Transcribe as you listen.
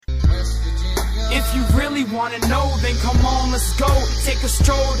If you really wanna know, then come on, let's go. Take a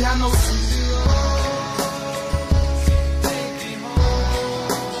stroll down those.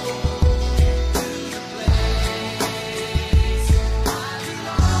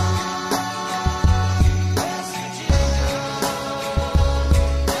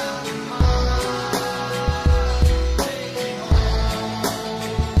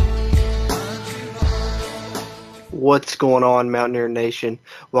 What's going on, Mountaineer Nation?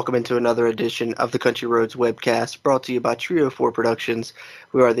 Welcome into another edition of the Country Roads webcast, brought to you by Trio 4 Productions.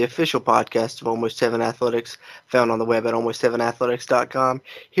 We are the official podcast of Almost Heaven Athletics, found on the web at almostheavenathletics.com.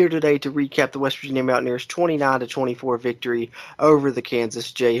 Here today to recap the West Virginia Mountaineers' 29-24 victory over the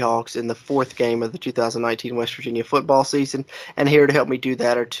Kansas Jayhawks in the fourth game of the 2019 West Virginia football season. And here to help me do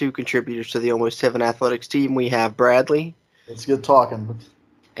that are two contributors to the Almost Heaven Athletics team. We have Bradley. It's good talking.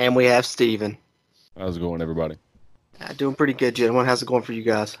 And we have Steven. How's it going, everybody? Doing pretty good, gentlemen. How's it going for you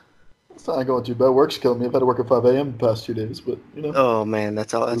guys? It's not going too bad. Work's killing me. I've had to work at 5 a.m. the past 2 days, but, you know. Oh, man,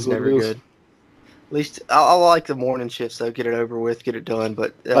 that's never good. At least I like the morning shifts, though. Get it over with, get it done,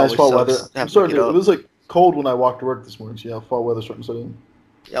 but it nice fall weather. It was, like, cold when I walked to work this morning, so, yeah, fall weather's starting to set in.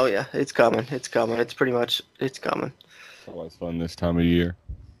 Oh, yeah, it's coming. It's coming. It's coming. It's always fun this time of year.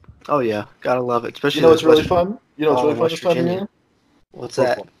 Oh, yeah. Gotta love it. Especially you know what's really fun? You know what's really fun this time of year? What's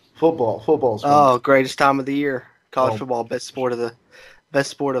that? Football's fun. Oh, greatest time of the year. College football, best sport of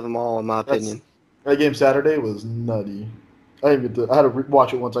them all, in my opinion. That game Saturday was nutty. I had to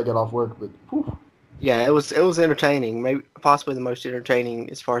watch it once I got off work, but whew. Yeah, it was entertaining. Maybe possibly the most entertaining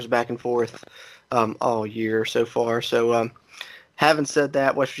as far as back and forth all year so far. So, having said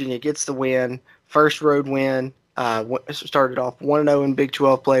that, West Virginia gets the win, first road win. Started off 1-0 in Big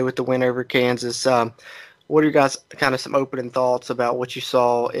 12 play with the win over Kansas. What are you guys' kind of some opening thoughts about what you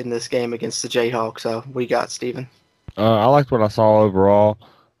saw in this game against the Jayhawks? What you got, Steven? I liked what I saw overall.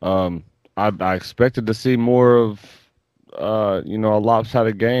 I expected to see more of, a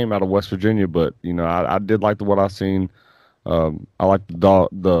lopsided game out of West Virginia, but I did like what I seen. I like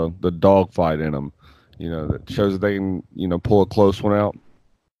the dog fight in them. That shows that they can pull a close one out.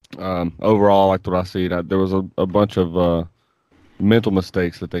 Overall, I liked what I see. There was a bunch of mental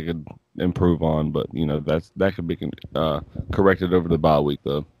mistakes that they could improve on, but that could be corrected over the bye week,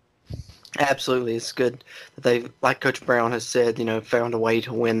 though. Absolutely, it's good that they, like Coach Brown has said, found a way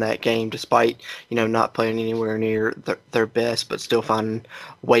to win that game despite not playing anywhere near their best, but still finding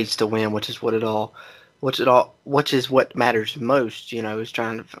ways to win, which is what matters most. Is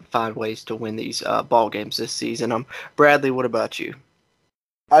trying to find ways to win these ball games this season. Bradley, what about you?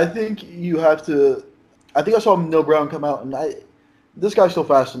 I think you have to. I think I saw Neal Brown come out, and this guy still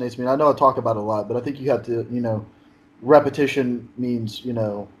fascinates me. I know I talk about it a lot, but I think you have to, repetition means,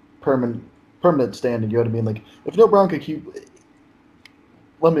 permanent standing. You know what I mean? Like, if Neal Brown could keep,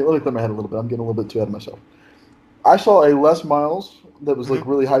 let me clear my head a little bit. I'm getting a little bit too ahead of myself. I saw a Les Miles that was like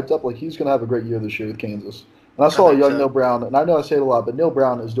really hyped up. Like, he's going to have a great year this year with Kansas. And I saw a young Neal Brown, and I know I say it a lot, but Neal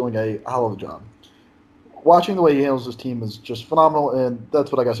Brown is doing a hell of a job. Watching the way he handles his team is just phenomenal, and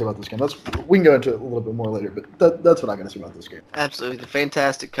that's what I got to say about this game. We can go into it a little bit more later, but that's what I got to say about this game. Absolutely. The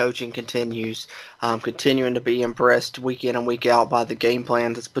fantastic coaching continues, continuing to be impressed week in and week out by the game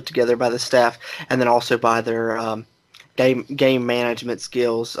plan that's put together by the staff, and then also by their game management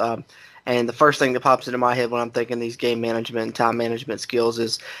skills. And the first thing that pops into my head when I'm thinking these game management and time management skills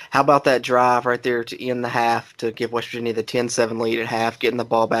is, how about that drive right there to end the half to give West Virginia the 10-7 lead at half, getting the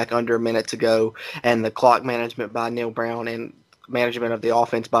ball back under a minute to go, and the clock management by Neal Brown and management of the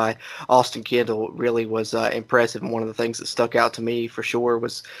offense by Austin Kendall really was impressive. And one of the things that stuck out to me for sure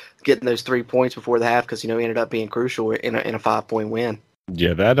was getting those 3 points before the half, because ended up being crucial in a 5-point win.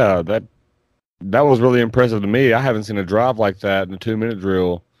 Yeah, that was really impressive to me. I haven't seen a drive like that in a 2-minute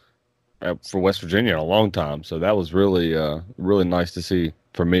drill for West Virginia in a long time, so that was really really nice to see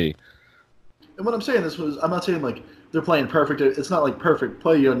for me. And what I'm saying I'm not saying like they're playing perfect. It's not like perfect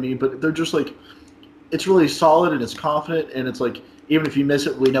play, you know what I mean? But they're just like, it's really solid and it's confident, and it's like, even if you miss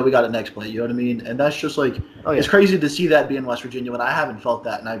it, we know we got it next play, you know what I mean? And that's just like, It's crazy to see that be in West Virginia when I haven't felt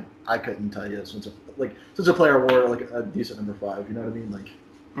that, and I couldn't tell you since a player wore like a decent number 5, you know what I mean? Like,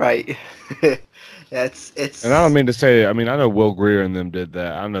 right. It's and I don't mean to say, I know Will Greer and them did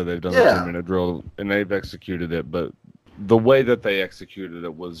that. I know they've done the 2-minute drill and they've executed it, but the way that they executed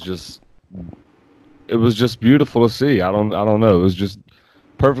it was just beautiful to see. I don't know. It was just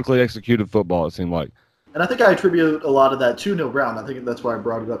perfectly executed football, it seemed like. And I think I attribute a lot of that to Neal Brown. I think that's why I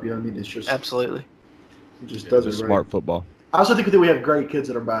brought it up. You know what I mean? It's just absolutely. He just does it right. Smart football. I also think that we have great kids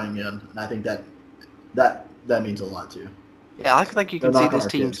that are buying in, and I think that means a lot too. Yeah, I think you They're can see knocking this our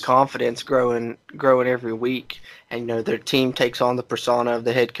team's kids. confidence growing every week. And their team takes on the persona of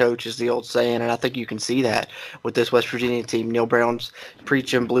the head coach, is the old saying, and I think you can see that with this West Virginia team. Neil Brown's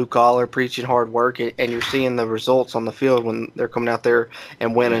preaching blue collar, preaching hard work, and you're seeing the results on the field when they're coming out there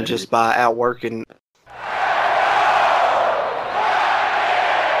and winning just by outworking.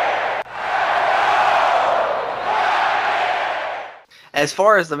 As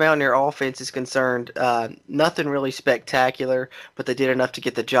far as the Mountaineer offense is concerned, nothing really spectacular, but they did enough to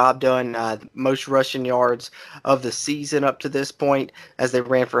get the job done. Most rushing yards of the season up to this point, as they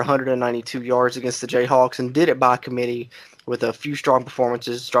ran for 192 yards against the Jayhawks, and did it by committee with a few strong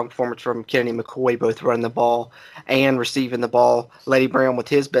performances. Strong performance from Kennedy McCoy, both running the ball and receiving the ball. Letty Brown with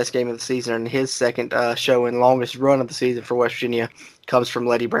his best game of the season and his second showing, longest run of the season for West Virginia, comes from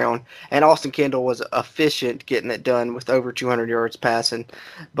Letty Brown. And Austin Kendall was efficient getting it done with over 200 yards passing.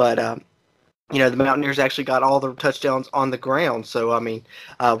 But, the Mountaineers actually got all the touchdowns on the ground. So,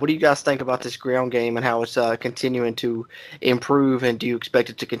 what do you guys think about this ground game and how it's continuing to improve? And do you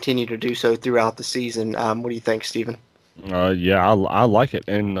expect it to continue to do so throughout the season? What do you think, Stephen? Yeah, I like it.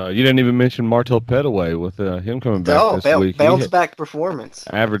 And you didn't even mention Martel Petaway with him coming back this week. Bounce back performance.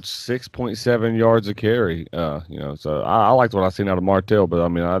 Averaged 6.7 yards a carry. So I liked what I seen out of Martel, but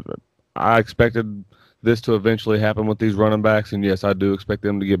I expected this to eventually happen with these running backs, and yes, I do expect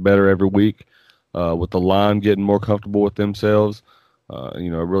them to get better every week. With the line getting more comfortable with themselves,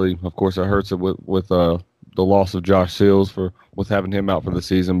 really, of course, it hurts it with the loss of Josh Seals with having him out for the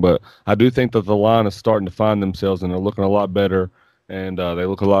season. But I do think that the line is starting to find themselves, and they're looking a lot better, and they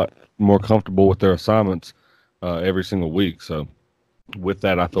look a lot more comfortable with their assignments every single week. So with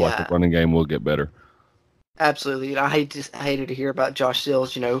that, I feel like the running game will get better. Absolutely. I hated to hear about Josh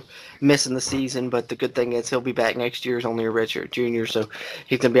Sills, missing the season, but the good thing is he'll be back next year. He's only a redshirt junior, so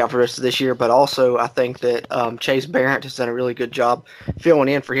he's going to be out for the rest of this year. But also, I think that Chase Barrett has done a really good job filling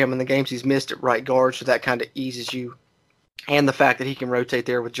in for him in the games he's missed at right guard, so that kind of eases you. And the fact that he can rotate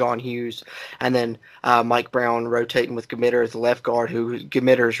there with John Hughes, and then Mike Brown rotating with Gmitter as the left guard, who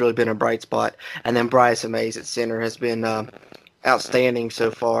Gmitter has really been a bright spot. And then Bryce Mays at center has been outstanding so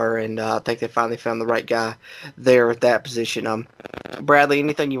far, and I think they finally found the right guy there at that position. Bradley,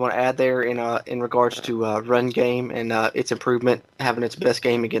 anything you want to add there in regards to run game and its improvement, having its best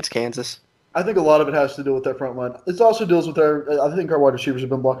game against Kansas? I think a lot of it has to do with that front line. It also deals with I think our wide receivers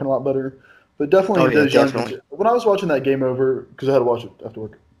have been blocking a lot better. But definitely when I was watching that game over, because I had to watch it after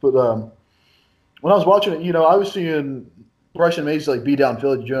work, but when I was watching it, I was seeing Bryson Mays be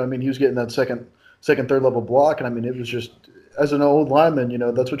downfield. He was getting that second, third level block, and it was just, as an old lineman,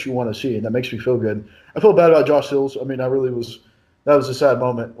 that's what you want to see, and that makes me feel good. I feel bad about Josh Sills. I really was. That was a sad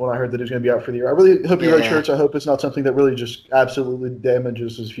moment when I heard that he was going to be out for the year. I really hope he redshirts. I hope it's not something that really just absolutely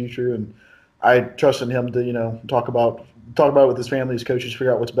damages his future. And I trust in him to, talk about it with his family, his coaches,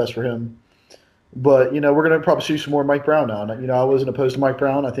 figure out what's best for him. But, we're going to probably see some more Mike Brown now. And, I wasn't opposed to Mike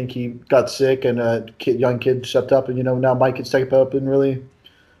Brown. I think he got sick, and a young kid stepped up. And, now Mike can step up and really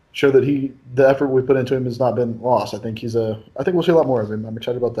show that the effort we put into him has not been lost. I think we'll see a lot more of him. I'm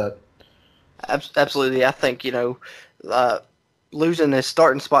excited about that. Absolutely. I think, losing his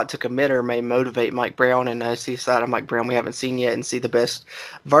starting spot to Committer may motivate Mike Brown, and see a side of Mike Brown we haven't seen yet, and see the best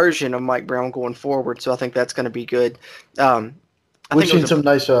version of Mike Brown going forward. So I think that's going to be good. We've seen some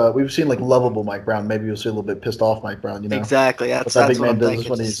nice. We've seen lovable Mike Brown. Maybe you'll see a little bit pissed off Mike Brown. Exactly. That's what big man does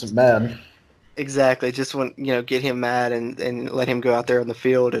when he's mad. Exactly. Just want get him mad and let him go out there on the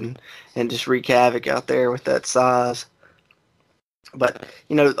field and just wreak havoc out there with that size. But,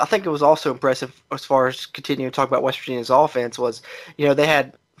 I think it was also impressive as far as continuing to talk about West Virginia's offense was, they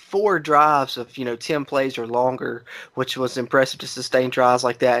had 4 drives of, 10 plays or longer, which was impressive to sustain drives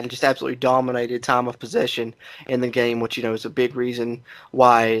like that, and just absolutely dominated time of possession in the game, which, is a big reason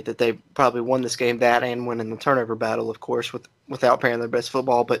why that they probably won this game, that and winning the turnover battle, of course, without playing their best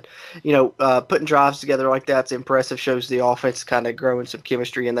football. But, putting drives together like that's impressive, shows the offense kind of growing some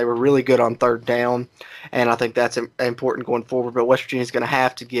chemistry, and they were really good on third down, and I think that's important going forward. But West Virginia's going to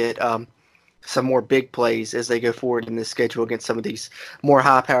have to get some more big plays as they go forward in this schedule against some of these more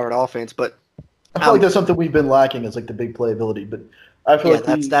high-powered offense. But I feel like that's something we've been lacking, is the big playability. But I feel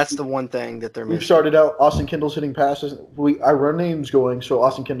that's the one thing that they're missing. We've started out Austin Kendall's hitting passes. Our run game's going, so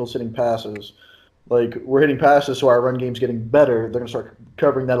Austin Kendall's hitting passes. We're hitting passes, so our run game's getting better. They're going to start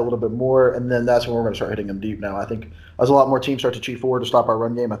covering that a little bit more, and then that's when we're going to start hitting them deep now. I think as a lot more teams start to cheat forward to stop our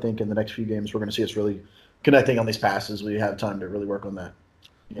run game, I think in the next few games we're going to see us really connecting on these passes. We have time to really work on that.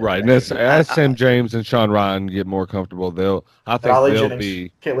 Right, and as Sam James and Sean Ryan get more comfortable, they'll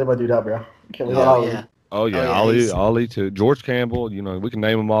be. Can't leave my dude out, bro. Can't leave Ollie too. George Campbell, we can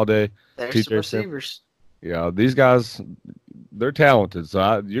name them all day. There's some receivers. Yeah, these guys, they're talented.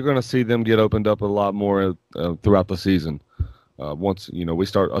 So you're going to see them get opened up a lot more throughout the season. Once we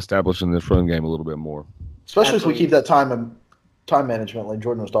start establishing this run game a little bit more. Especially if we keep that time management like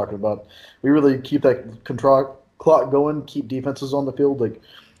Jordan was talking about. We really keep that control clock going, keep defenses on the field. Like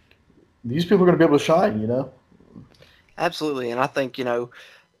these people are going to be able to shine. Absolutely, and I think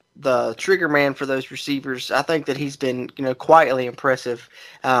the trigger man for those receivers. I think that he's been quietly impressive.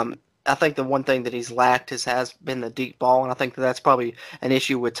 I think the one thing that he's lacked has been the deep ball, and I think that's probably an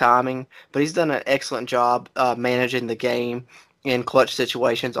issue with timing. But he's done an excellent job managing the game in clutch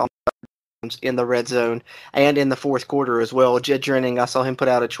situations in the red zone and in the fourth quarter as well. Jed Drenning, I saw him put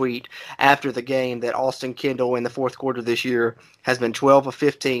out a tweet after the game that Austin Kendall in the fourth quarter this year has been 12 of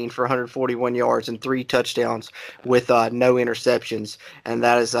 15 for 141 yards and 3 touchdowns with no interceptions, and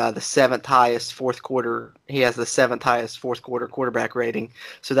that is the seventh highest fourth quarter. He has the seventh highest fourth quarter quarterback rating.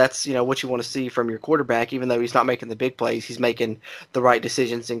 So that's what you want to see from your quarterback. Even though he's not making the big plays, he's making the right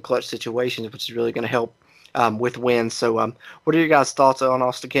decisions in clutch situations, which is really going to help with wins. So what are your guys' thoughts on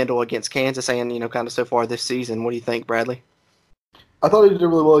Austin Kendall against Kansas and, kind of so far this season? What do you think, Bradley? I thought he did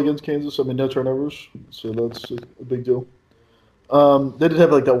really well against Kansas. I mean, no turnovers, so that's a big deal. They did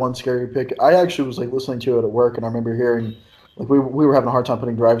have, that one scary pick. I actually was, listening to it at work, and I remember hearing, we were having a hard time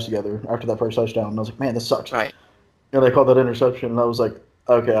putting drives together after that first touchdown, and I was like, man, this sucks. Right. And they called that interception, and I was like,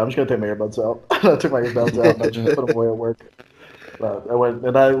 okay, I'm just going to take my earbuds out. I took my earbuds out, and I just put them away at work. I went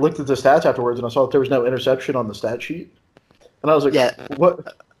and I looked at the stats afterwards, and I saw that there was no interception on the stat sheet, and I was like, "Yeah,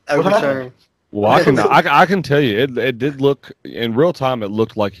 what overturn?" Well, I can tell you, it did look in real time. It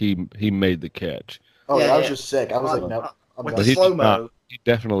looked like he made the catch. Oh, yeah, I was just sick. I was like, no. With the slow mo, he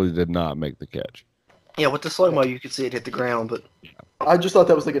definitely did not make the catch. Yeah, with the slow mo, you could see it hit the ground, but I just thought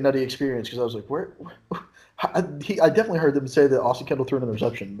that was a nutty experience because I was like, where? I definitely heard them say that Austin Kendall threw an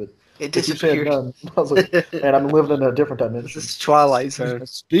interception, but it disappeared. None. I was like, man, I'm living in a different dimension. This is Twilight Zone.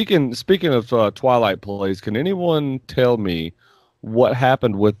 Speaking of Twilight plays, can anyone tell me what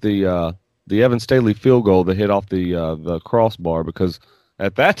happened with the Evan Staley field goal that hit off the crossbar? Because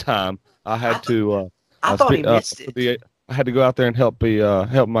at that time I had to I thought he missed it. I had to go out there and help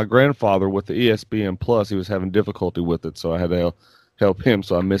my grandfather with the ESPN Plus. He was having difficulty with it, so I had to help him.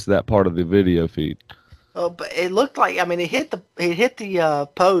 So I missed that part of the video feed. Oh, but it looked like it hit the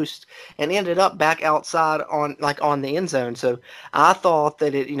post and ended up back outside on the end zone. So I thought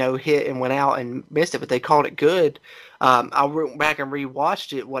that it hit and went out and missed it, but they called it good. I went back and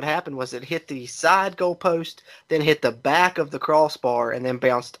rewatched it. What happened was it hit the side goal post, then hit the back of the crossbar, and then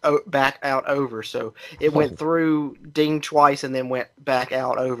bounced back out over. So it went through, dinged twice, and then went back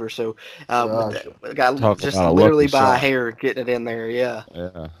out over. So got just literally by a hair getting it in there. Yeah.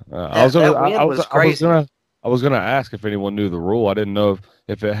 Yeah. I was gonna ask if anyone knew the rule. I didn't know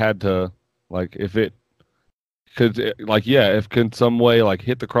if it had to if it could if can some way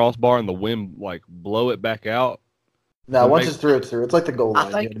hit the crossbar and the wind blow it back out. No, once it's through, it's through. It's like the goal line.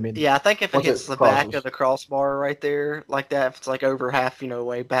 I think, you know what I mean? Yeah, I think if Once it hits the back of the crossbar right there, like that, if it's over half,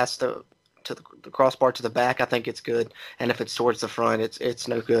 way past the crossbar to the back, I think it's good. And if it's towards the front, it's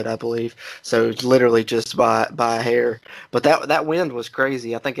no good, I believe. So it's literally just by a hair. But that wind was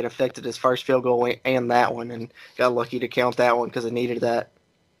crazy. I think it affected his first field goal and that one, and got lucky to count that one because it needed that.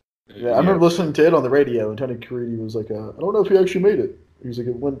 Yeah, I remember listening to it on the radio, and Tony Caridi was like, I don't know if he actually made it. He was like,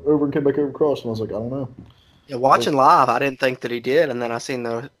 it went over and came back over across, and I was like, I don't know. Yeah, watching live, I didn't think that he did, and then I seen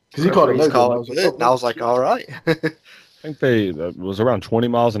the because he called it good, and I was like, all right. I think it was around 20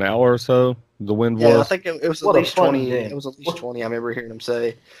 miles an hour or so. The wind was. Yeah, I think it was at least 20. Game. It was at least 20. I remember hearing him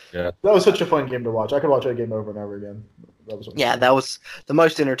say. Yeah, that was such a fun game to watch. I could watch that game over and over again. That was the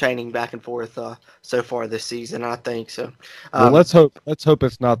most entertaining back and forth so far this season, I think. So, well, let's hope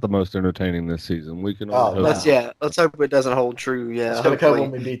it's not the most entertaining this season. We can. Let's hope it doesn't hold true. Yeah, it's gonna come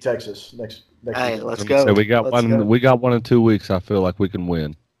when we beat Texas next. Hey, season. Let's go. So we got one. Go. We got one in 2 weeks. I feel like we can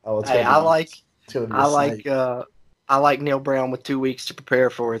win. Oh, I like Neil Brown with 2 weeks to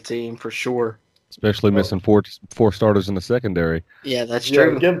prepare for a team for sure. Especially missing four starters in the secondary. Yeah, that's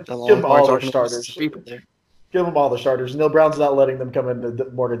true. Give them all their starters. Give them all the starters. Neil Brown's not letting them come into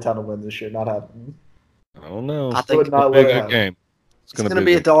Morgantown and win this year. Not happening. I don't know. I think it's going to be a good game. It's going to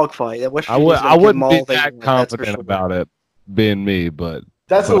be a dogfight. I wouldn't be that confident about it being me, but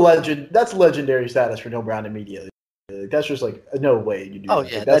that's a legend. That's legendary status for Neil Brown immediately. That's just no way you do. Oh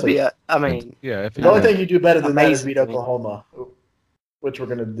yeah, that'd be. The only thing you do better than that is beat Oklahoma, which we're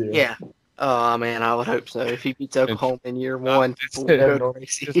going to do. Yeah. Oh man, I would hope so. If he beats Oklahoma in year one, it's not going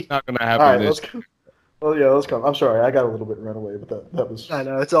to happen. All right, let's go. Well, yeah, let's come. I'm sorry, I got a little bit run away, but that was. I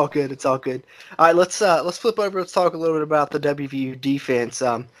know it's all good. It's all good. All right, let's flip over. Let's talk a little bit about the WVU defense.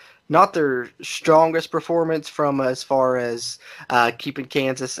 not their strongest performance from as far as keeping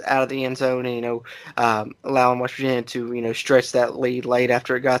Kansas out of the end zone and allowing West Virginia to stretch that lead late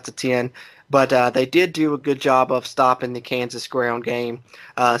after it got to 10. But they did do a good job of stopping the Kansas ground game.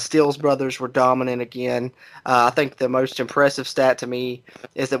 Steele's brothers were dominant again. I think the most impressive stat to me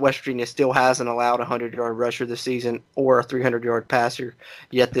is that West Virginia still hasn't allowed a 100-yard rusher this season or a 300-yard passer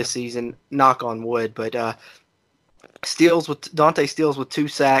yet this season. Knock on wood. But Dante Steele's with 2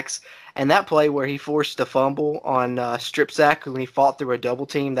 sacks. And that play where he forced a fumble on strip sack when he fought through a double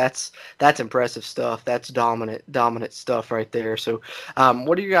team, that's impressive stuff. That's dominant stuff right there. So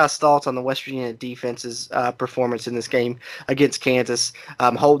what are your guys' thoughts on the West Virginia defense's performance in this game against Kansas,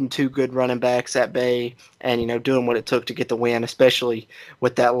 holding 2 good running backs at bay and, doing what it took to get the win, especially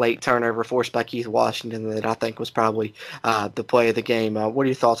with that late turnover forced by Keith Washington that I think was probably the play of the game. What are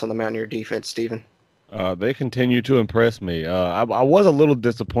your thoughts on the Mountaineer defense, Stephen? They continue to impress me. I was a little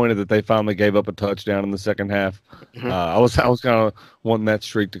disappointed that they finally gave up a touchdown in the second half. Mm-hmm. I was kind of wanting that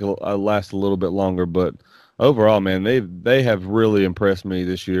streak to last a little bit longer, but overall, man, they have really impressed me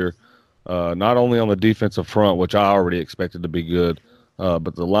this year. Not only on the defensive front, which I already expected to be good, but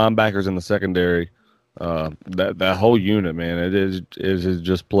the linebackers in the secondary. That whole unit, man, it has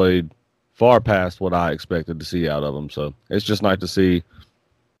just played far past what I expected to see out of them. So it's just nice to see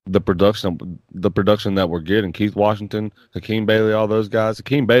the production that we're getting. Keith Washington, Hakeem Bailey, all those guys.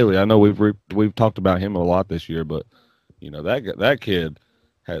 Hakeem Bailey, I know we've talked about him a lot this year, but that kid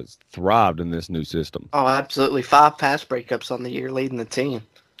has thrived in this new system. Oh, absolutely. 5 pass breakups on the year, leading the team.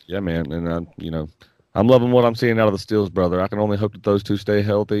 Yeah, man, and I'm loving what I'm seeing out of the Steele's brother. I can only hope that those two stay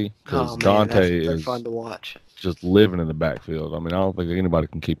healthy because Dante is fun to watch. Just living in the backfield. I mean, I don't think anybody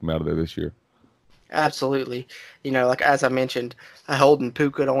can keep him out of there this year. Absolutely. Like as I mentioned, Holden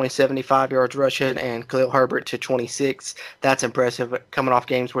Puka at only 75 yards rushing and Khalil Herbert to 26. That's impressive coming off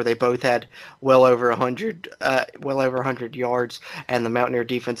games where they both had well over 100 yards. And the Mountaineer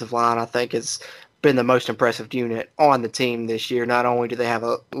defensive line, I think, has been the most impressive unit on the team this year. Not only do they have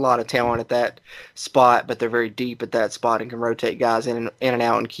a lot of talent at that spot, but they're very deep at that spot and can rotate guys in and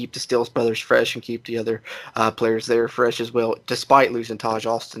out and keep the Steele's brothers fresh and keep the other players there fresh as well. Despite losing Taj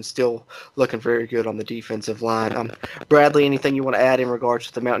Austin, still looking very good on the defensive line. Bradley, anything you want to add in regards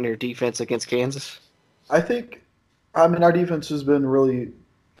to the Mountaineer defense against Kansas? I think, our defense has been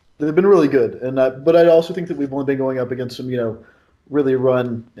they've been really good, and but I also think that we've only been going up against some, really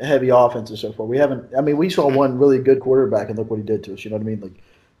run heavy offenses so far. We saw one really good quarterback and look what he did to us. You know what I mean? Like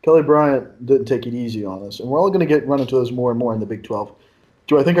Kelly Bryant didn't take it easy on us, and we're all going to run into those more and more in the Big 12.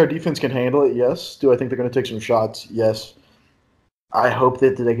 Do I think our defense can handle it? Yes. Do I think they're going to take some shots? Yes. I hope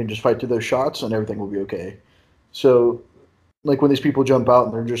that they can just fight through those shots and everything will be okay. So, like when these people jump out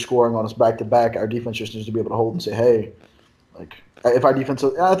and they're just scoring on us back to back, our defense just needs to be able to hold and say, hey, like if our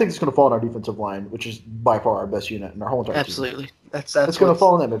defensive, I think it's going to fall on our defensive line, which is by far our best unit in our whole entire team. Absolutely. That's going to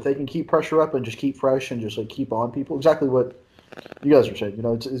fall on them if they can keep pressure up and just keep fresh and just keep on people. Exactly what you guys are saying.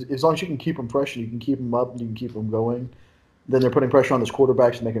 It's, as long as you can keep them fresh and you can keep them up and you can keep them going, then they're putting pressure on those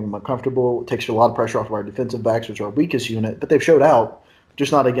quarterbacks and making them uncomfortable. It takes a lot of pressure off of our defensive backs, which are our weakest unit. But they've showed out,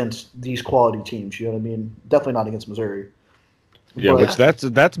 just not against these quality teams. You know what I mean? Definitely not against Missouri. Yeah, which that's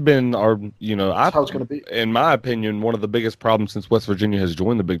been our that's how it's going to be. In my opinion, one of the biggest problems since West Virginia has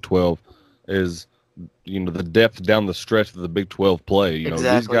joined the Big 12 is the depth down the stretch of the Big 12 play.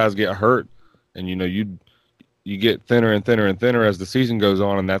 Exactly. These guys get hurt, and you get thinner and thinner and thinner as the season goes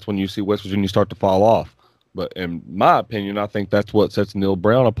on, and that's when you see West Virginia start to fall off. But in my opinion, I think that's what sets Neil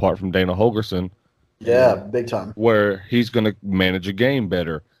Brown apart from Dana Holgorsen. Yeah, big time. Where he's going to manage a game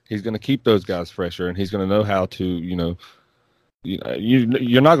better. He's going to keep those guys fresher, and he's going to know how to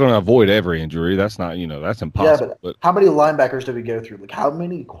you're not going to avoid every injury. That's not, that's impossible. Yeah, but how many linebackers did we go through? Like, how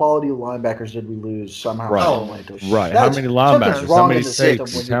many quality linebackers did we lose somehow? Right. How many linebackers? How many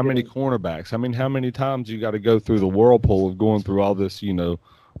safeties? How many cornerbacks? How many times you got to go through the whirlpool of going through all this,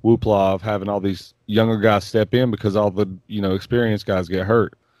 whoopla of having all these younger guys step in because all the, experienced guys get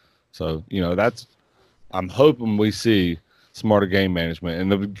hurt. So, I'm hoping we see smarter game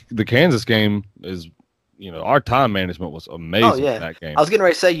management. And the Kansas game is, our time management was amazing in that game. I was getting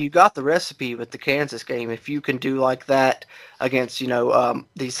ready to say, you got the recipe with the Kansas game. If you can do like that against,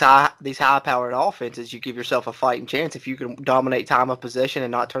 these high-powered offenses, you give yourself a fighting chance. If you can dominate time of possession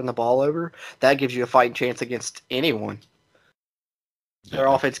and not turn the ball over, that gives you a fighting chance against anyone. Their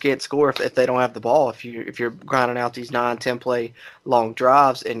offense can't score if they don't have the ball. If you're grinding out these 9-10 play long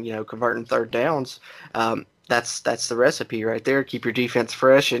drives and converting third downs, that's the recipe right there. Keep your defense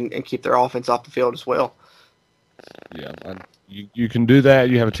fresh and keep their offense off the field as well. Yeah, you can do that.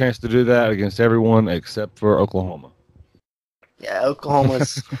 You have a chance to do that against everyone except for Oklahoma. Yeah,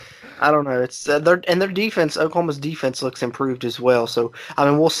 Oklahoma's I don't know. It's their defense. Oklahoma's defense looks improved as well. So I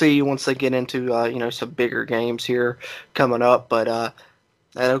mean, we'll see once they get into some bigger games here coming up. But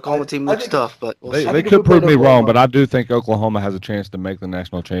that Oklahoma team looks tough. But we'll see. They could prove me wrong, but I do think Oklahoma has a chance to make the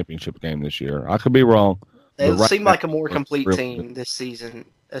national championship game this year. I could be wrong. They seem like a more complete team this season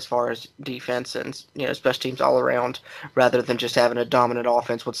as far as defense and special teams all around, rather than just having a dominant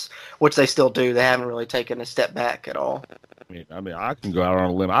offense, which they still do. They haven't really taken a step back at all. I mean, I can go out on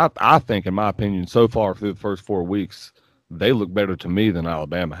a limb. I think, in my opinion, so far through the first 4 weeks, they look better to me than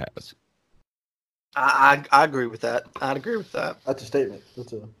Alabama has. I agree with that. I'd agree with that. That's a statement.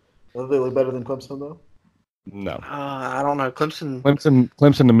 Do they look better than Clemson though? No. I don't know.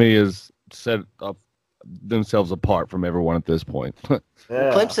 Clemson to me is set up themselves apart from everyone at this point.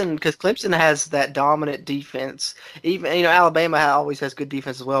 Yeah. Clemson has that dominant defense. Even Alabama always has good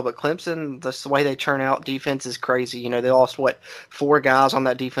defense as well, but Clemson, the way they churn out defense is crazy. They lost 4 guys on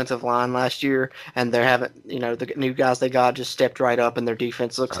that defensive line last year, and they haven't. The new guys they got just stepped right up, and their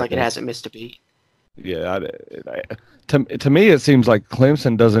defense looks like it hasn't missed a beat. Yeah, to me it seems like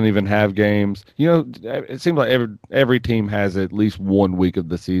Clemson doesn't even have games. It seems like every team has at least 1 week of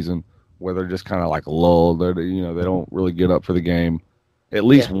the season where they're just kind of like lulled. They don't really get up for the game. At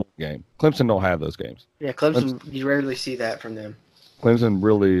least one game. Clemson don't have those games. Yeah, Clemson, you rarely see that from them. Clemson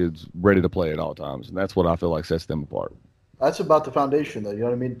really is ready to play at all times, and that's what I feel like sets them apart. That's about the foundation, though. You know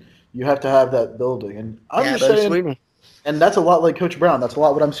what I mean? You have to have that building, and I'm just saying. Sweden. And that's a lot like Coach Brown. That's a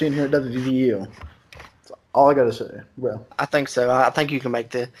lot what I'm seeing here at WVU. All I gotta say, well, I think so. I think you can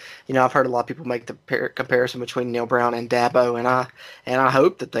make the, I've heard a lot of people make the comparison between Neil Brown and Dabo, and I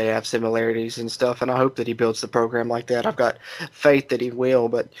hope that they have similarities and stuff, and I hope that he builds the program like that. I've got faith that he will,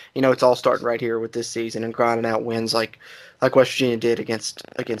 but it's all starting right here with this season and grinding out wins like West Virginia did against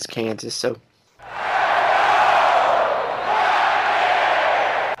Kansas. So.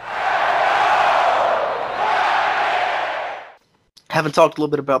 Haven't talked a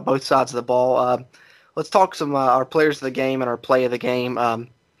little bit about both sides of the ball. Let's talk some our players of the game and our play of the game.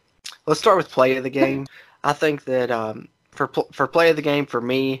 Let's start with play of the game. I think that for play of the game, for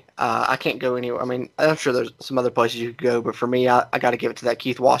me, I can't go anywhere. I mean, I'm sure there's some other places you could go, but for me, I got to give it to that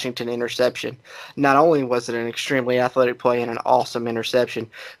Keith Washington interception. Not only was it an extremely athletic play and an awesome interception,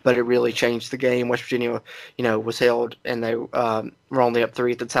 but it really changed the game. West Virginia, was held, and they were only up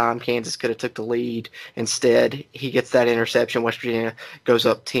 3 at the time. Kansas could have took the lead. Instead, he gets that interception. West Virginia goes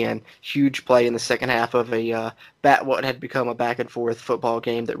up 10. Huge play in the second half of what had become a back and forth football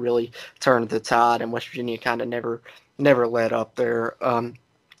game that really turned the tide, and West Virginia kind of never let up there.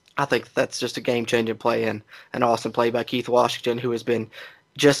 I think that's just a game-changing play and an awesome play by Keith Washington, who has been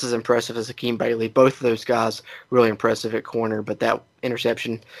just as impressive as Hakeem Bailey. Both of those guys really impressive at corner, but that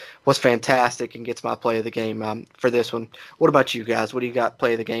interception was fantastic and gets my play of the game for this one. What about you guys? What do you got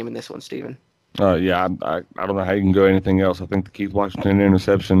play of the game in this one, Steven? Yeah, I don't know how you can go anything else. I think the Keith Washington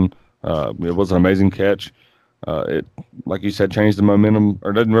interception, it was an amazing catch. It, like you said, changed the momentum,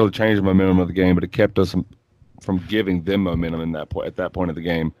 or didn't really change the momentum of the game, but it kept us from giving them momentum at that point of the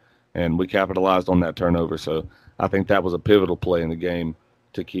game, and we capitalized on that turnover. So I think that was a pivotal play in the game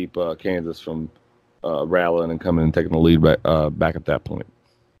to keep Kansas from rallying and coming and taking the lead back at that point.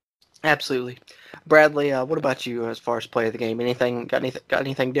 Absolutely. Bradley, what about you as far as play of the game? Got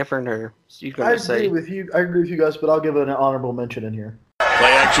anything different, or you going to say? I agree with you guys, but I'll give it an honorable mention in here.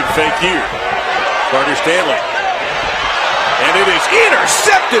 Play action fake here. Carter Stanley. And it is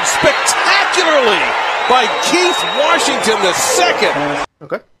intercepted spectacularly by Keith Washington II.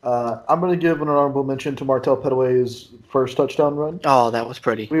 Okay. I'm going to give an honorable mention to Martell Pettaway's first touchdown run. Oh, that was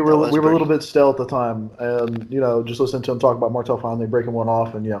pretty. We were a little bit stale at the time, and just listening to him talk about Martell finally breaking one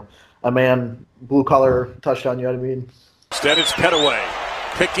off, and a man blue collar touchdown. You know what I mean? Instead, it's Pettaway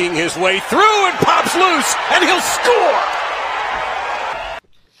picking his way through and pops loose, and he'll score.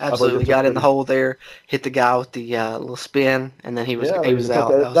 Absolutely, got in the hole there, hit the guy with the little spin, and then he was out.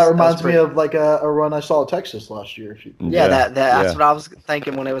 That reminds me of like a run I saw at Texas last year. That's what I was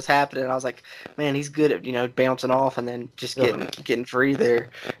thinking when it was happening. I was like, man, he's good at bouncing off and then just getting free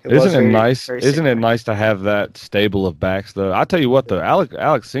there. Isn't it nice to have that stable of backs though? I tell you what, though, Alex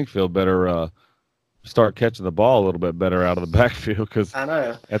Sinkfield better start catching the ball a little bit better out of the backfield, because I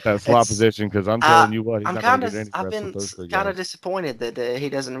know at that slot position, because I'm telling you what, he's I've been kind of disappointed that he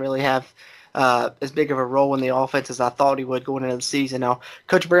doesn't really have as big of a role in the offense as I thought he would going into the season. Now,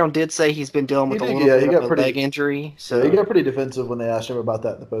 Coach Brown did say he's been dealing with a little bit of a leg injury. So he got pretty defensive when they asked him about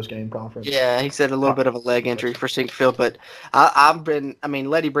that in the post-game conference. Yeah, he said a little bit of a leg injury for Sinkfield, but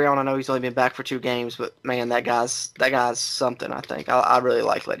Letty Brown, I know he's only been back for 2 games, but man, that guy's something. I think I really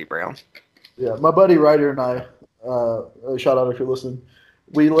like Letty Brown. Yeah, my buddy Ryder and I, shout out if you're listening,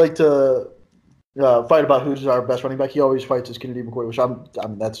 we like to fight about who's our best running back. He always fights as Kennedy McCoy, which I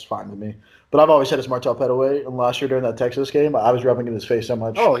mean that's fine with me. But I've always said it's Martell Pettaway. And last year during that Texas game, I was rubbing in his face so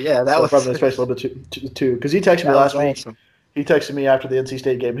much. Oh yeah, that was rubbing in his face a little bit too. Because he texted me last week. He texted me after the NC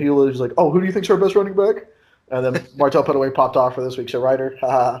State game. He was like, "Oh, who do you think's our best running back?" And then Martell Pettaway popped off for this week. So Ryder,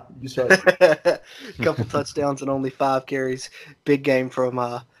 haha, you saw it. Couple touchdowns and only 5 carries. Big game from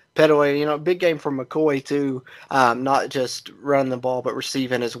Pettaway. Big game from McCoy too. Not just running the ball but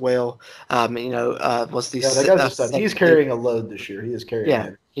receiving as well. That guy's just he's carrying a load this year. He is carrying. Yeah,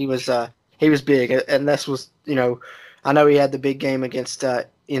 it. he was big, and this was I know he had the big game against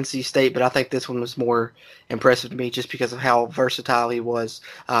NC State, but I think this one was more impressive to me just because of how versatile he was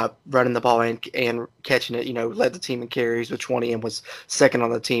running the ball and catching it. Led the team in carries with 20 and was second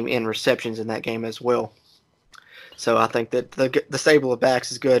on the team in receptions in that game as well. So I think that the stable of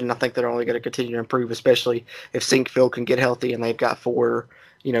backs is good, and I think they're only going to continue to improve, especially if Sinkfield can get healthy, and they've got 4,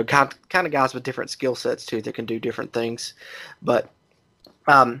 kind of guys with different skill sets too that can do different things. But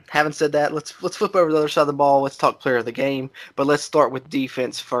having said that, let's flip over to the other side of the ball. Let's talk player of the game, but let's start with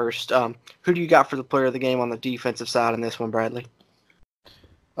defense first. Who do you got for the player of the game on the defensive side in this one, Bradley?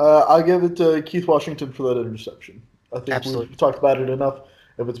 I'll give it to Keith Washington for that interception. I think we've talked about it enough.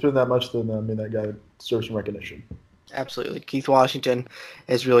 If it's been that much, then that guy deserves some recognition. Absolutely. Keith Washington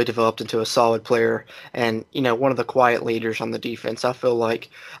has really developed into a solid player and, one of the quiet leaders on the defense, I feel like.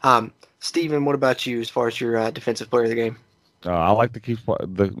 Steven, what about you as far as your defensive player of the game? I like the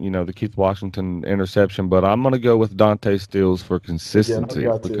Keith Washington interception, but I'm going to go with Dante Stills for consistency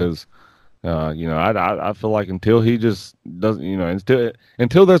because I feel like until he just doesn't,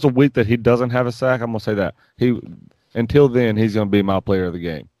 until there's a week that he doesn't have a sack, I'm going to say that until then he's going to be my player of the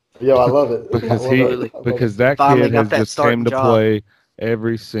game. Yo, I love it. Because that kid has just came to play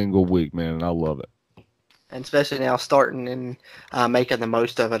every single week, man, and I love it. And especially now starting and making the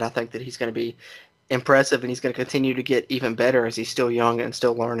most of it, I think that he's going to be impressive, and he's going to continue to get even better as he's still young and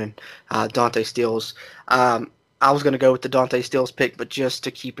still learning. Dante Stills. I was going to go with the Dante Stills pick, but just to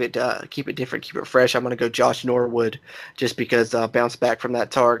keep it different, keep it fresh, I'm going to go Josh Norwood, just because bounce back from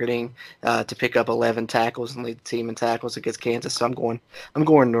that targeting to pick up 11 tackles and lead the team in tackles against Kansas. So I'm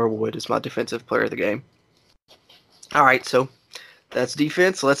going Norwood as my defensive player of the game. All right, so that's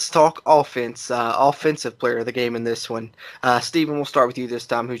defense. Let's talk offense. Offensive player of the game in this one. Steven, we'll start with you this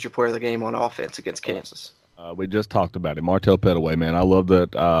time. Who's your player of the game on offense against Kansas? We just talked about it. Martell Pettaway, man. I love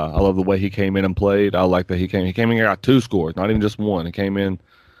that. I love the way he came in and played. I like that he came in and got 2 scores, not even just 1. He came in,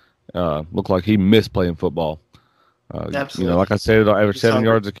 looked like he missed playing football. Absolutely. Like I said, average 7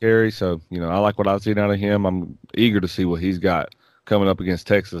 yards a carry. So, I like what I've seen out of him. I'm eager to see what he's got coming up against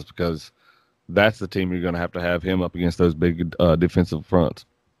Texas because that's the team you're going to have him up against those big defensive fronts.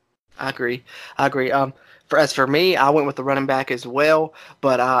 I agree. As for me, I went with the running back as well,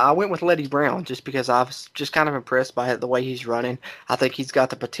 but I went with Leddie Brown just because I was just kind of impressed by the way he's running. I think he's got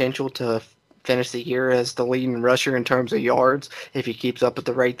the potential to finish the year as the leading rusher in terms of yards if he keeps up at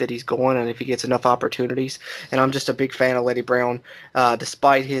the rate that he's going and if he gets enough opportunities. And I'm just a big fan of Leddie Brown.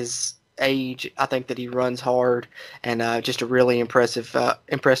 Despite his age, I think that he runs hard and just a really impressed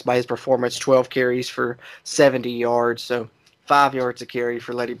by his performance. 12 carries for 70 yards, so 5 yards a carry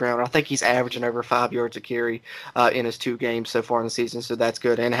for Leddie Brown. I think he's averaging over 5 yards a carry in his 2 games so far in the season, so that's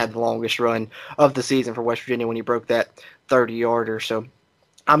good. And had the longest run of the season for West Virginia when he broke that 30-yarder. So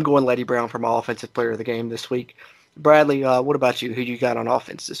I'm going Leddie Brown for my offensive player of the game this week. Bradley, what about you? Who do you got on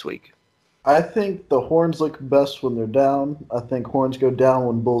offense this week? I think the Horns look best when they're down. I think Horns go down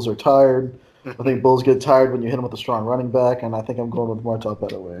when Bulls are tired. I think Bulls get tired when you hit them with a strong running back, and I think I'm going with Martell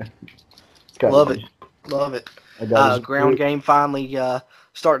Pettaway. Love it. Ground game finally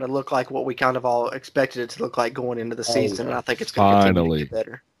starting to look like what we kind of all expected it to look like going into the season, and I think it's going to continue to get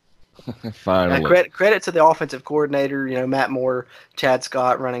better. Finally. Credit to the offensive coordinator, Matt Moore, Chad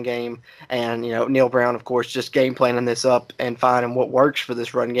Scott running game, and Neil Brown, of course, just game planning this up and finding what works for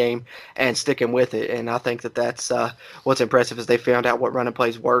this run game and sticking with it. And I think that's what's impressive is they found out what running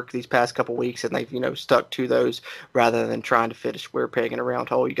plays work these past couple weeks, and they've stuck to those rather than trying to fit a square peg in a round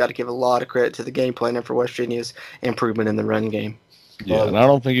hole. You got to give a lot of credit to the game planning for West Virginia's improvement in the run game. Yeah, and I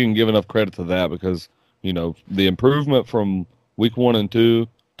don't think you can give enough credit to that because the improvement from week 1 and 2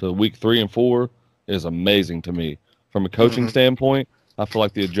 to week 3 and 4 is amazing to me. From a coaching standpoint, I feel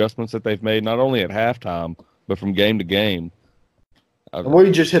like the adjustments that they've made, not only at halftime, but from game to game. And we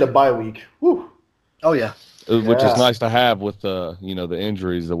just hit a bye week. Woo. Oh, yeah. which is Yeah. nice to have with the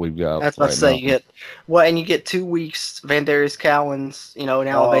injuries that we've got. That's what I right say. now. You get 2 weeks. Vandarius Cowens, now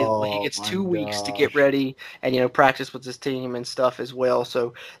available. He Oh, gets my 2 weeks to gosh. get ready and practice with his team and stuff as well.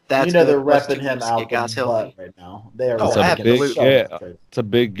 So that's they're good. Plus repping 2 him weeks to out get the guys butt healthy. right now. They are Oh, It's repping a him big so get. much right It's a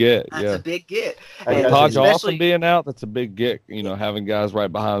big get. That's Yeah. a big get. I And guess Todd Johnson especially being out, that's a big get. Having guys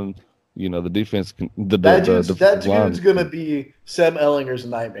right behind, the defense, That dude's line. gonna be Sam Ellinger's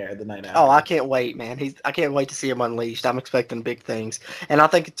nightmare the night after. Oh, I can't wait, man. I can't wait to see him unleashed. I'm expecting big things, and I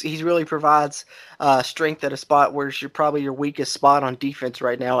think he really provides strength at a spot where you're probably your weakest spot on defense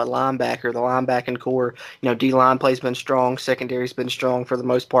right now at linebacker. The linebacking core, D-line play's been strong, secondary's been strong for the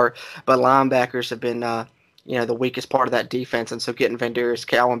most part, but linebackers have been the weakest part of that defense, and so getting Vandarius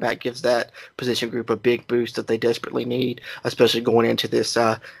Cowan back gives that position group a big boost that they desperately need, especially going into this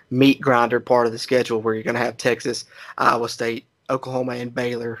meat grinder part of the schedule where you're going to have Texas, Iowa State, Oklahoma, and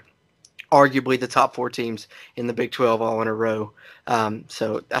Baylor, arguably the top 4 teams in the Big 12 all in a row.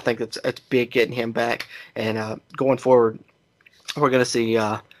 So I think it's big getting him back, and going forward, we're going to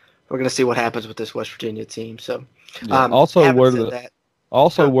see what happens with this West Virginia team. So Also having worthy, said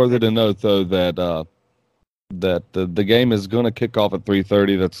that, worthy to note though that the game is going to kick off at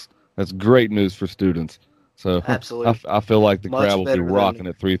 3:30. That's great news for students. So absolutely. I feel like the Much crowd will be better than- rocking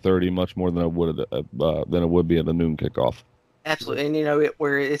at 3:30 much more than it would be at the noon kickoff. Absolutely, and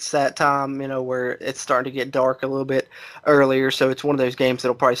where it's that time, where it's starting to get dark a little bit earlier, so it's one of those games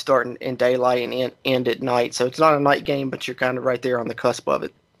that'll probably start in daylight and end at night. So it's not a night game, but you're kind of right there on the cusp of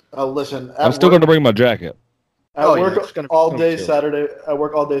it. Oh, listen. I'm still going to bring my jacket. I Oh, yeah, work it's gonna be all so day chill. Saturday. I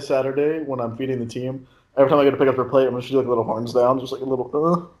work all day Saturday when I'm feeding the team. Every time I go to pick up their plate, I'm just do like little horns down, just like a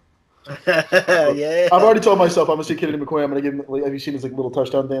little. Yeah. I've already told myself I'm gonna see Kennedy McCoy. I'm gonna give him. Like, have you seen his little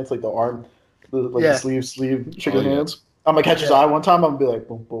touchdown dance, like the arm, Yeah. the sleeve, shaking Oh, yeah. hands? I'm gonna catch his Yeah. eye one time. I'm gonna be like,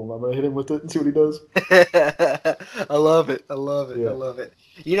 boom, boom. I'm gonna hit him with it and see what he does. I love it. I love it. Yeah. I love it.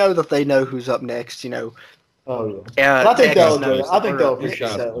 That they know who's up next. Oh yeah. And I Texas think they'll enjoy knows it. I think we're they'll up appreciate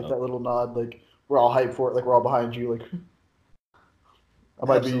next. that, like that little nod, like we're all hyped for it, like we're all behind you, like. I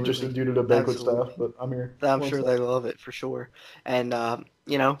might be just a Absolutely. dude at a banquet Absolutely. staff, but I'm here. I'm sure they love it for sure. And,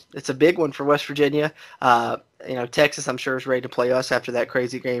 it's a big one for West Virginia. Texas, I'm sure, is ready to play us after that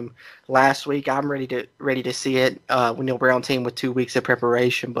crazy game last week. I'm ready to see it with Neil Brown team with 2 weeks of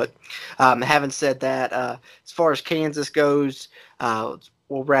preparation. But having said that, as far as Kansas goes,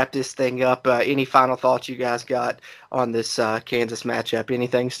 we'll wrap this thing up. Any final thoughts you guys got on this Kansas matchup?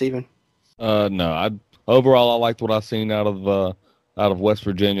 Anything, Steven? No. Overall, I liked what I've seen out of West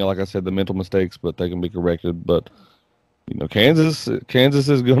Virginia. Like I said, the mental mistakes, but they can be corrected. But Kansas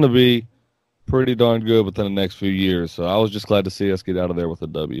is going to be pretty darn good within the next few years. So I was just glad to see us get out of there with a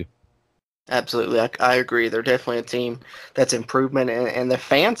W. Absolutely, I agree. They're definitely a team that's improvement, and the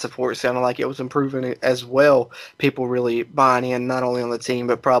fan support sounded like it was improving as well. People really buying in, not only on the team,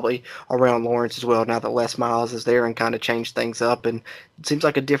 but probably around Lawrence as well, now that Les Miles is there and kind of changed things up. And it seems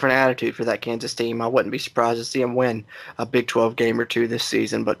like a different attitude for that Kansas team. I wouldn't be surprised to see them win a Big 12 game or two this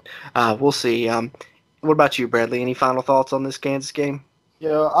season, but we'll see. What about you, Bradley? Any final thoughts on this Kansas game?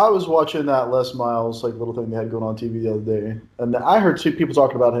 Yeah, I was watching that Les Miles little thing they had going on TV the other day, and I heard two people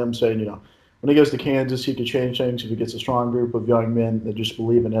talking about him saying, when he goes to Kansas, he could change things if he gets a strong group of young men that just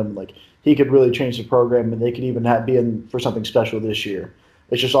believe in him. Like he could really change the program, and they could even be in for something special this year.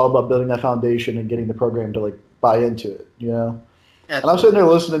 It's just all about building that foundation and getting the program to buy into it, And I'm sitting there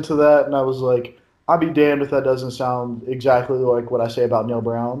listening to that, and I was like, I'd be damned if that doesn't sound exactly like what I say about Neil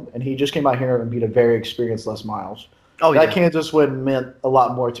Brown. And he just came out here and beat a very experienced Les Miles. Oh, That yeah. Kansas win meant a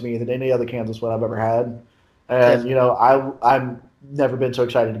lot more to me than any other Kansas win I've ever had. And, I'm never been so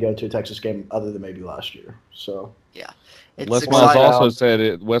excited to go to a Texas game other than maybe last year. So, It's Les Miles exciting. also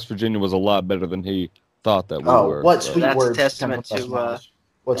said West Virginia was a lot better than he thought that we were. what so. sweet That's a words. testament coming to, from Les Miles.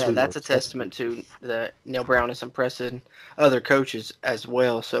 What Yeah, sweet that's a words. testament to the Neil Brown is impressing other coaches as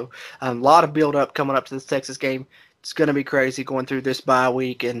well. So a lot of build up coming up to this Texas game. It's going to be crazy going through this bye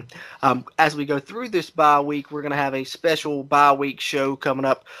week. And as we go through this bye week, we're going to have a special bye week show coming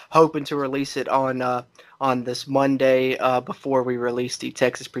up, hoping to release it on this Monday before we release the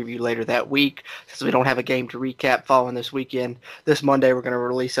Texas preview later that week. Since we don't have a game to recap following this weekend, this Monday we're going to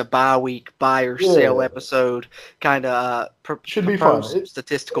release a bye week buy or sell episode, kind of Should be fun. propose some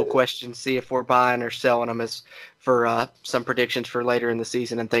statistical questions, see if we're buying or selling them as for some predictions for later in the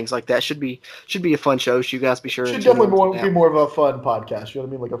season and things like that. Should be a fun show. So you guys be sure Should to tune definitely into be that. more of a fun podcast. You know what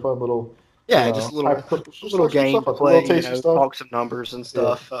I mean? Like a fun little. Just a little game stuff, play, little tasty stuff. talk some numbers and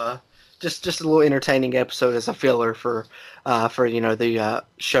stuff. Just a little entertaining episode as a filler for the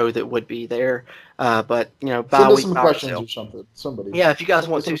show that would be there. But Send bye us week some by questions ourselves. or something. Somebody. Yeah, if you guys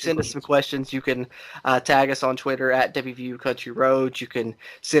want to some send us some questions. questions, you can tag us on Twitter at WVU Country Roads. You can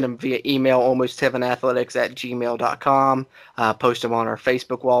send them via email, almostheavenathletics@gmail.com. Post them on our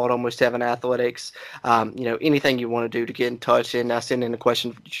Facebook wall at Almost Heaven Athletics. Anything you want to do to get in touch and send in a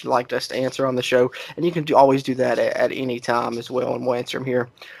question that you'd like us to answer on the show. And you can always do that at any time as well, and we'll answer them here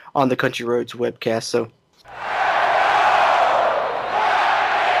on the Country Roads webcast. So.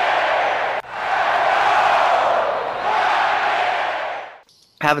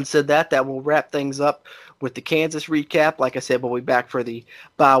 Having said that, that will wrap things up with the Kansas recap. Like I said, we'll be back for the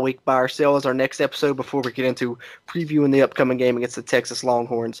bye week by ourselves, our next episode, before we get into previewing the upcoming game against the Texas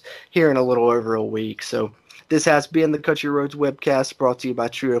Longhorns here in a little over a week. So this has been the Country Roads webcast, brought to you by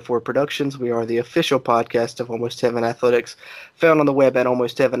Trio 4 Productions. We are the official podcast of Almost Heaven Athletics, found on the web at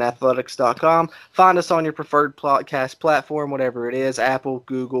almostheavenathletics.com. Find us on your preferred podcast platform, whatever it is, Apple,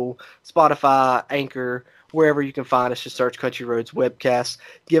 Google, Spotify, Anchor, wherever you can find us. Just search Country Roads Webcast.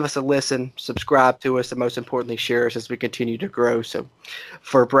 Give us a listen, subscribe to us, and most importantly, share us as we continue to grow. So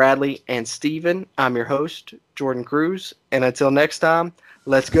for Bradley and Steven, I'm your host, Jordan Cruz. And until next time,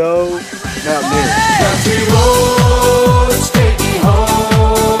 let's go Mountaineers. Country road.